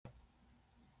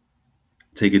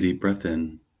Take a deep breath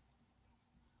in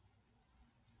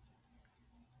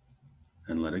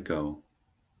and let it go.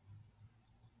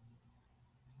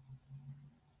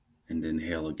 And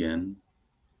inhale again.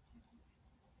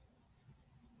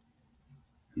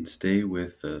 And stay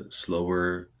with the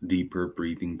slower, deeper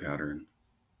breathing pattern.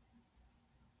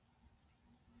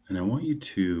 And I want you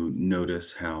to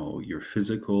notice how your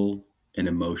physical and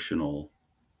emotional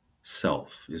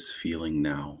self is feeling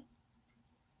now.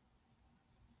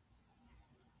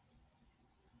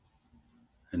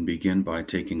 And begin by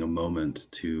taking a moment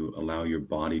to allow your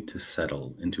body to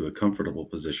settle into a comfortable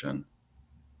position.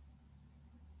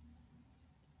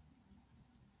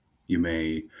 You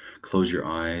may close your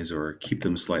eyes or keep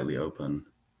them slightly open,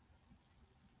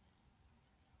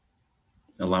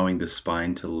 allowing the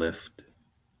spine to lift,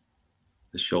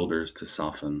 the shoulders to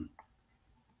soften.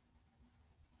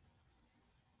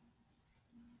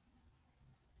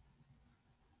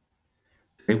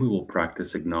 Today we will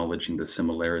practice acknowledging the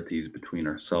similarities between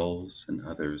ourselves and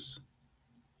others.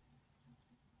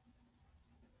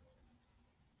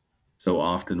 So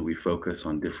often we focus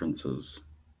on differences,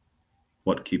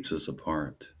 what keeps us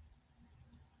apart.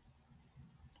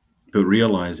 But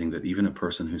realizing that even a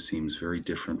person who seems very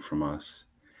different from us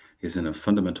is in a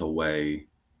fundamental way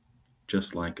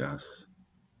just like us.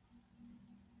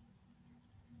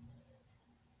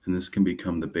 And this can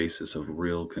become the basis of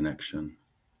real connection.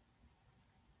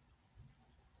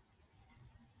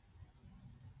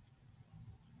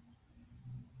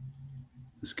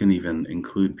 This can even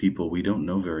include people we don't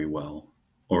know very well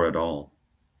or at all,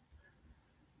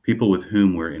 people with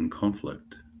whom we're in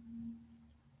conflict,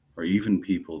 or even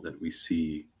people that we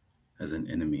see as an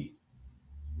enemy.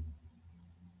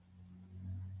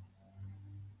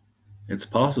 It's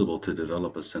possible to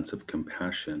develop a sense of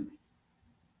compassion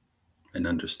and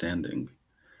understanding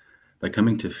by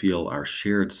coming to feel our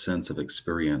shared sense of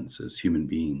experience as human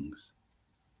beings.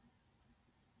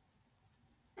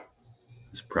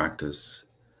 This practice,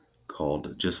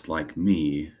 called Just Like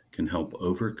Me, can help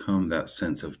overcome that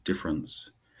sense of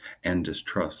difference and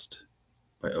distrust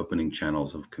by opening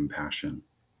channels of compassion.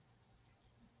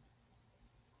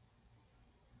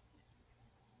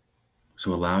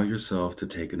 So allow yourself to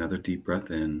take another deep breath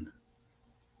in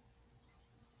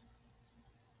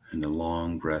and a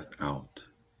long breath out.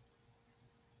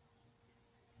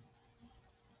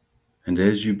 And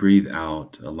as you breathe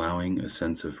out, allowing a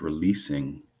sense of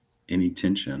releasing any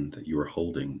tension that you are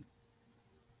holding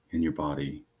in your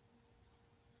body.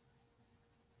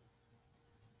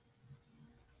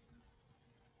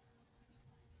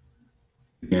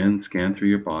 Again, scan through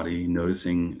your body,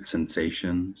 noticing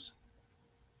sensations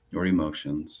or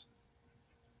emotions.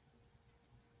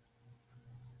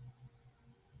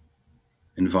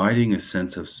 Inviting a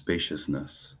sense of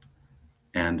spaciousness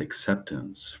and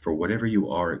acceptance for whatever you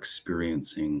are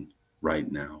experiencing right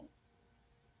now.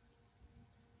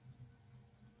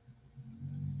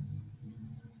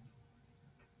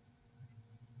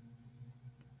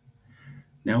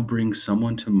 Now bring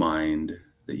someone to mind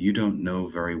that you don't know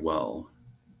very well,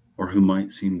 or who might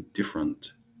seem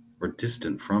different or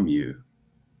distant from you.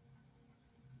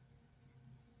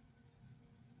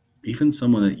 Even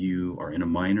someone that you are in a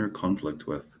minor conflict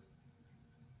with.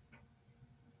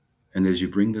 And as you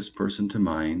bring this person to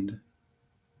mind,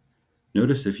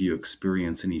 notice if you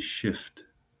experience any shift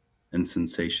in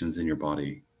sensations in your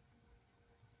body.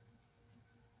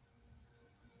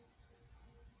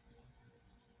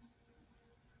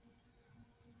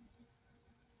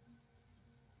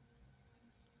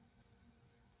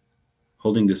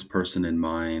 Holding this person in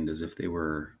mind as if they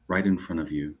were right in front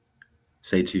of you,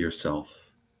 say to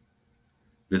yourself,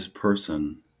 this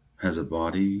person has a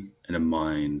body and a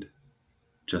mind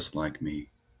just like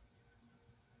me.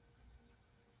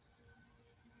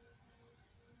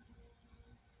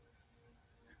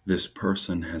 This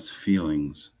person has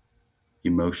feelings,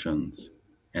 emotions,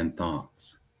 and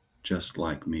thoughts just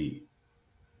like me.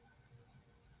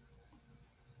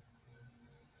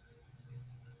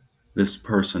 This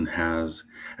person has,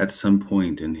 at some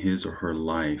point in his or her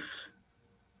life,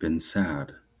 been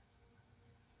sad,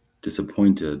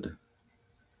 disappointed,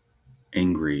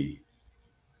 angry,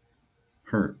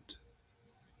 hurt,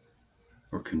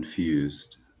 or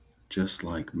confused, just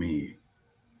like me.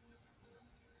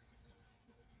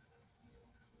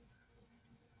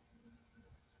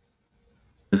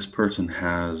 This person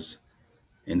has,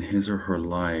 in his or her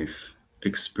life,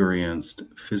 experienced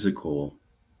physical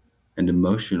and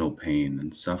emotional pain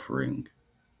and suffering,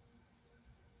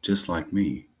 just like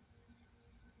me.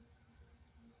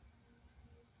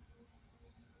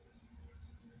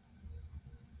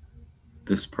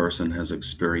 This person has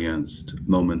experienced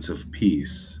moments of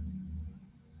peace,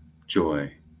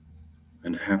 joy,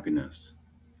 and happiness,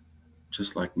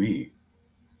 just like me.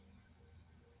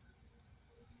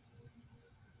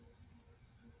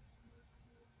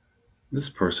 This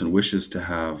person wishes to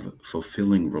have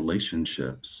fulfilling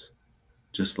relationships,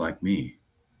 just like me.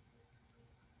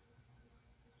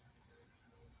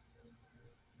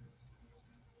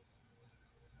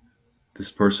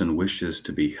 This person wishes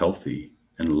to be healthy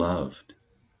and loved,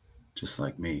 just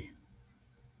like me.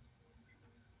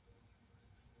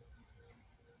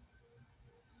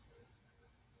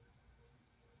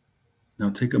 Now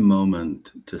take a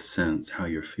moment to sense how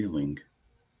you're feeling.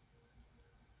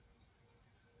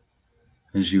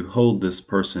 As you hold this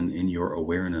person in your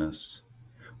awareness,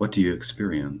 what do you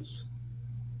experience?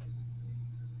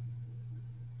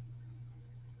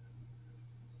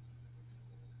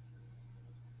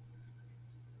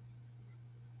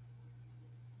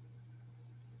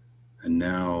 And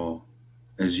now,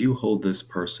 as you hold this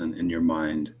person in your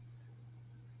mind,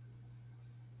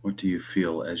 what do you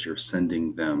feel as you're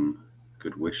sending them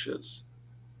good wishes?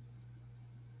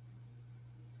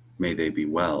 May they be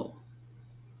well.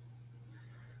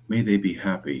 May they be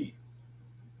happy.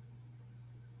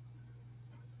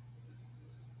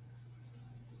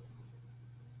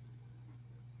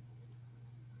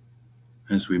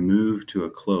 As we move to a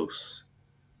close,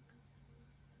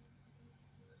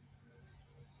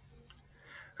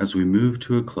 as we move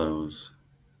to a close,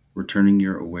 returning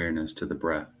your awareness to the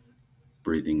breath,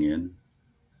 breathing in,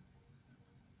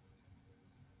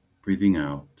 breathing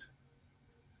out,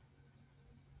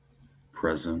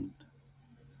 present,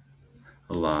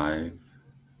 alive,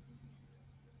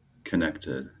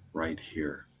 connected right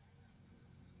here,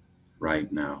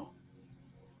 right now.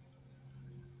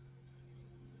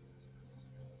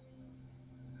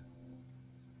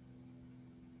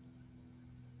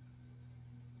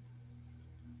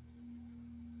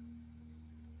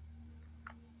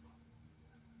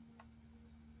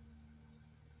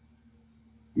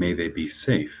 May they be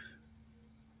safe.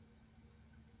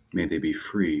 May they be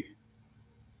free.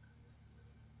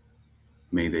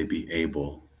 May they be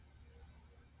able.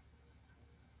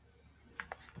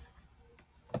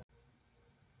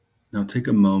 Now take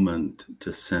a moment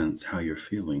to sense how you're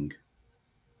feeling.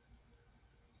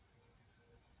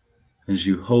 As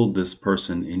you hold this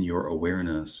person in your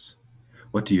awareness,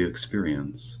 what do you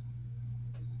experience?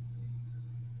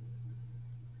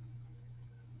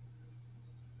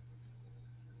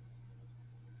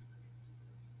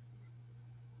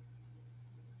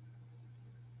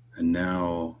 And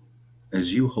now,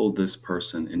 as you hold this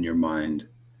person in your mind,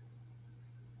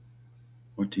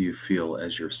 what do you feel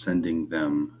as you're sending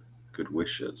them good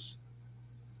wishes?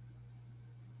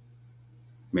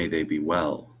 May they be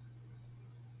well.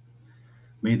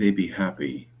 May they be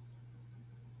happy.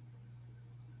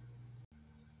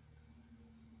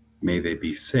 May they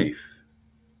be safe.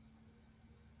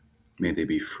 May they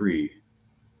be free.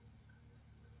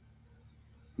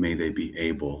 May they be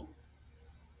able.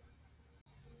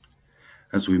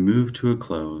 As we move to a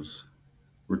close,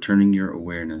 returning your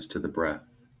awareness to the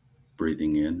breath,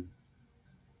 breathing in,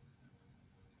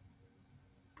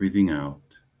 breathing out,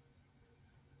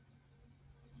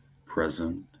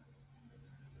 present,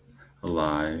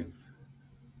 alive,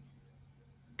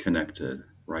 connected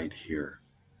right here,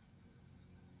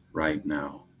 right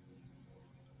now.